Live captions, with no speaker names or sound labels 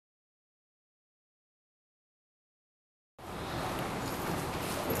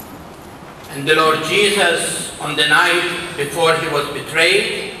And the Lord Jesus, on the night before he was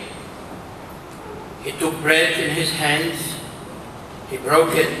betrayed, he took bread in his hands, he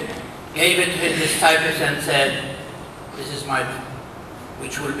broke it, gave it to his disciples and said, "This is my body,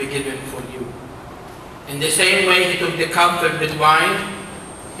 which will be given for you." In the same way, he took the cup filled with wine,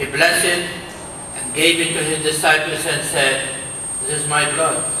 he blessed it and gave it to his disciples and said, "This is my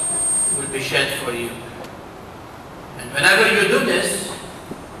blood, will be shed for you. And whenever you do this,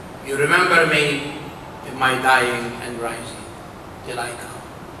 you remember me in my dying and rising till I come."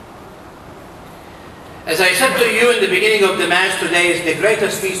 As I said to you in the beginning of the Mass, today is the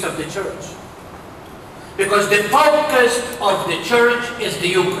greatest feast of the Church. Because the focus of the Church is the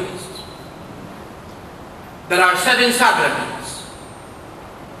Eucharist. There are 7 sacraments.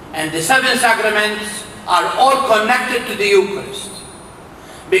 And the 7 sacraments are all connected to the Eucharist.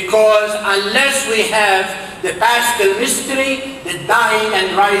 Because unless we have the Paschal mystery, the dying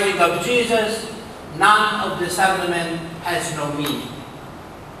and rising of Jesus, none of the sacrament has no meaning.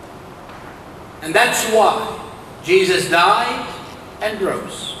 And that's why Jesus died and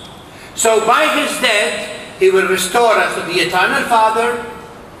rose. So by his death, he will restore us to the eternal Father,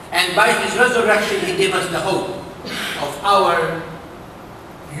 and by his resurrection, he gave us the hope of our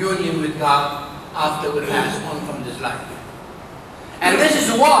union with God after we pass on from this life. And this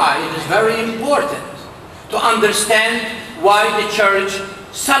is why it is very important to understand why the Church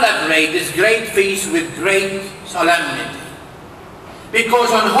celebrates this great feast with great solemnity.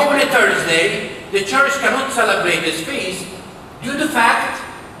 Because on Holy Thursday, the Church cannot celebrate this feast due to the fact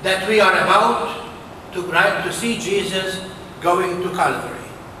that we are about to see Jesus going to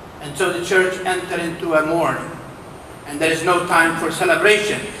Calvary. And so the Church enters into a mourning. And there is no time for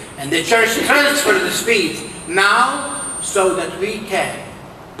celebration. And the Church transfers this feast now so that we can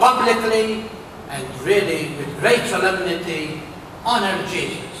publicly and really with great solemnity honor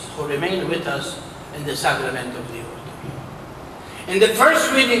Jesus, who remained with us in the sacrament of the order. In the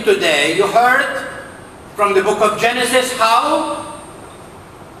first reading today, you heard from the book of Genesis how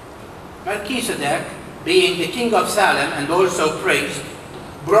Melchizedek, being the king of Salem and also priest,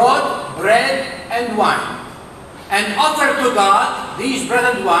 brought bread and wine and offered to God these bread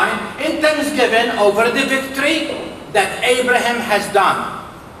and wine in thanksgiving over the victory that Abraham has done.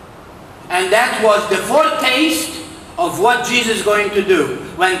 And that was the foretaste of what Jesus is going to do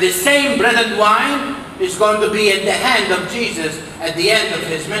when the same bread and wine is going to be in the hand of Jesus at the end of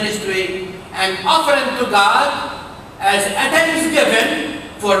his ministry and offering to God as a thanksgiving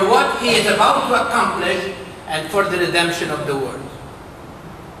for what he is about to accomplish and for the redemption of the world.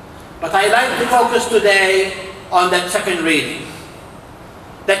 But I like to focus today on that second reading.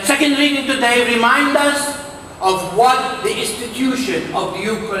 That second reading today reminds us of what the institution of the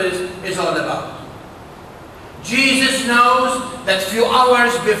Eucharist is all about. Jesus knows that few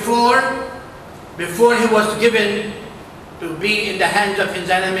hours before he was given to be in the hands of his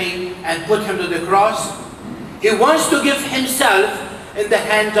enemy and put him to the cross, he wants to give himself in the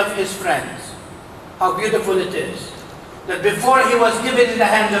hands of his friends. How beautiful it is that before he was given in the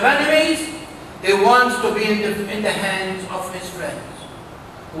hands of enemies, he wants to be in the hands of his friends.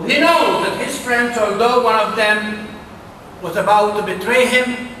 He knows that his friends, although one of them was about to betray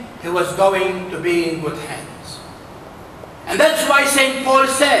him, he was going to be in good hands. And that's why St. Paul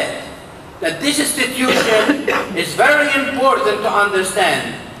said that this institution is very important to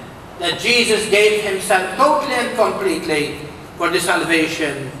understand, that Jesus gave himself totally and completely for the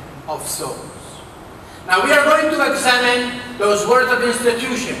salvation of souls. Now we are going to examine those words of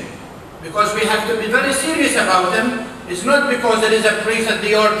institution, because we have to be very serious about them. It's not because there is a priest at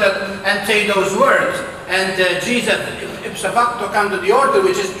the altar and say those words, and Jesus ipso facto come to the altar,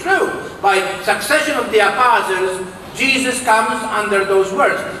 which is true. By succession of the apostles, Jesus comes under those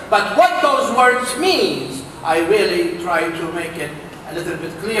words. But what those words means, I really try to make it a little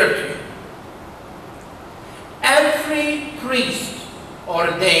bit clear to you. Every priest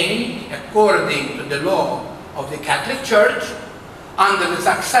ordained according to the law of the Catholic Church, under the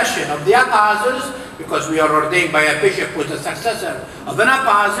succession of the apostles, because we are ordained by a bishop who is the successor of an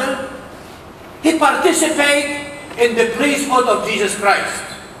apostle, he participates in the priesthood of Jesus Christ.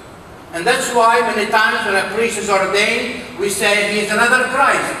 And that's why many times when a priest is ordained, we say he is another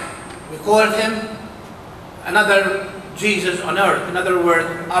Christ. We call him another Jesus on earth. In other words,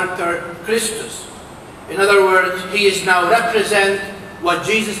 Alter Christus. In other words, he is now represent what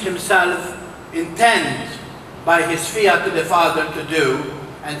Jesus himself intended by his fiat to the Father to do,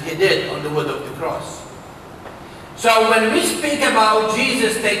 and he did on the wood of the cross. So when we speak about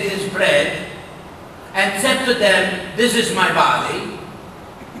Jesus taking his bread and said to them, "This is my body,"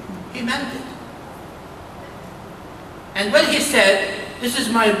 he meant it. And when he said, "This is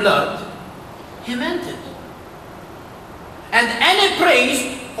my blood," he meant it. And any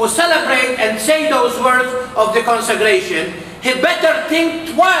priest who celebrate and say those words of the consecration, he better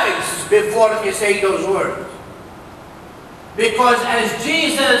think twice before he say those words. Because as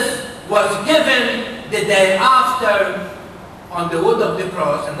Jesus was given the day after on the wood of the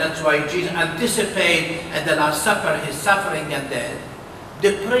cross, and that's why Jesus anticipated at the Last Supper his suffering and death,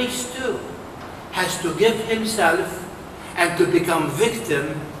 the priest too has to give himself and to become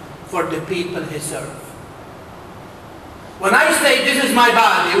victim for the people he serves. When I say this is my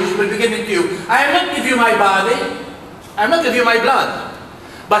body, which will be given to you, I am not giving you my body, I am not giving you my blood,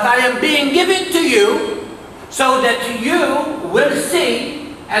 but I am being given to you so that you will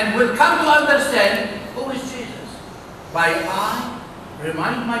see and will come to understand who is Jesus. By I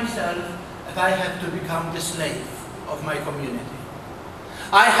remind myself that I have to become the slave of my community.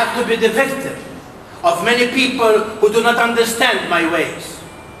 I have to be the victim of many people who do not understand my ways.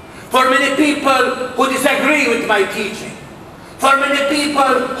 For many people who disagree with my teaching. For many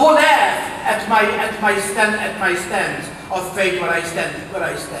people who laugh at my stance of faith where I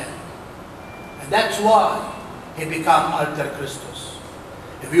stand. And that's why he become alter Christus.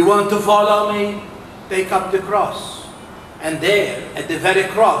 If you want to follow me, take up the cross. And there, at the very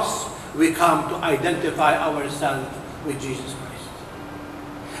cross, we come to identify ourselves with Jesus Christ.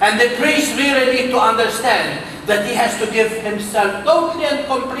 And the priest really need to understand that he has to give himself totally and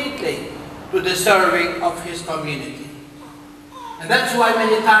completely to the serving of his community. And that's why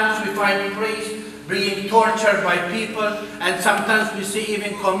many times we find priests being tortured by people, and sometimes we see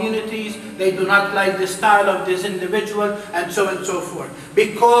even communities, they do not like the style of this individual, and so on and so forth.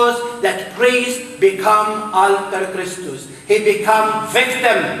 Because that priest become alter Christus. He become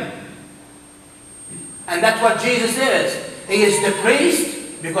victim. And that's what Jesus is. He is the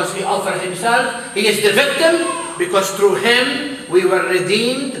priest because he offered himself. He is the victim because through him we were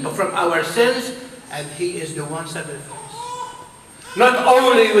redeemed from our sins, and he is the one sacrificed. Not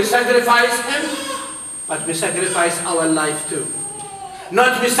only we sacrifice him, but we sacrifice our life too.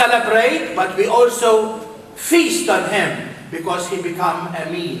 Not we celebrate, but we also feast on him because he become a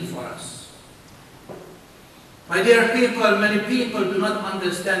meal for us. My dear people, many people do not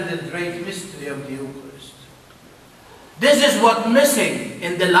understand the great mystery of the Eucharist. This is what's missing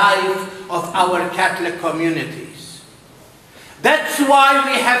in the life of our Catholic communities. That's why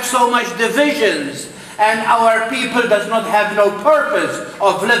we have so much divisions, and our people does not have no purpose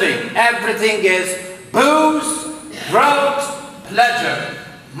of living. Everything is booze, drugs, pleasure,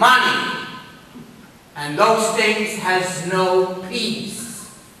 money. And those things has no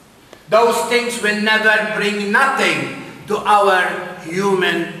peace. Those things will never bring nothing to our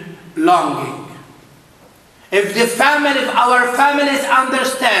human longing. If our families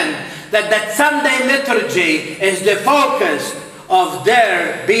understand that Sunday liturgy is the focus of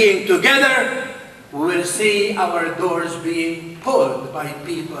their being together, we will see our doors being pulled by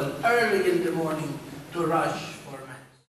people early in the morning to rush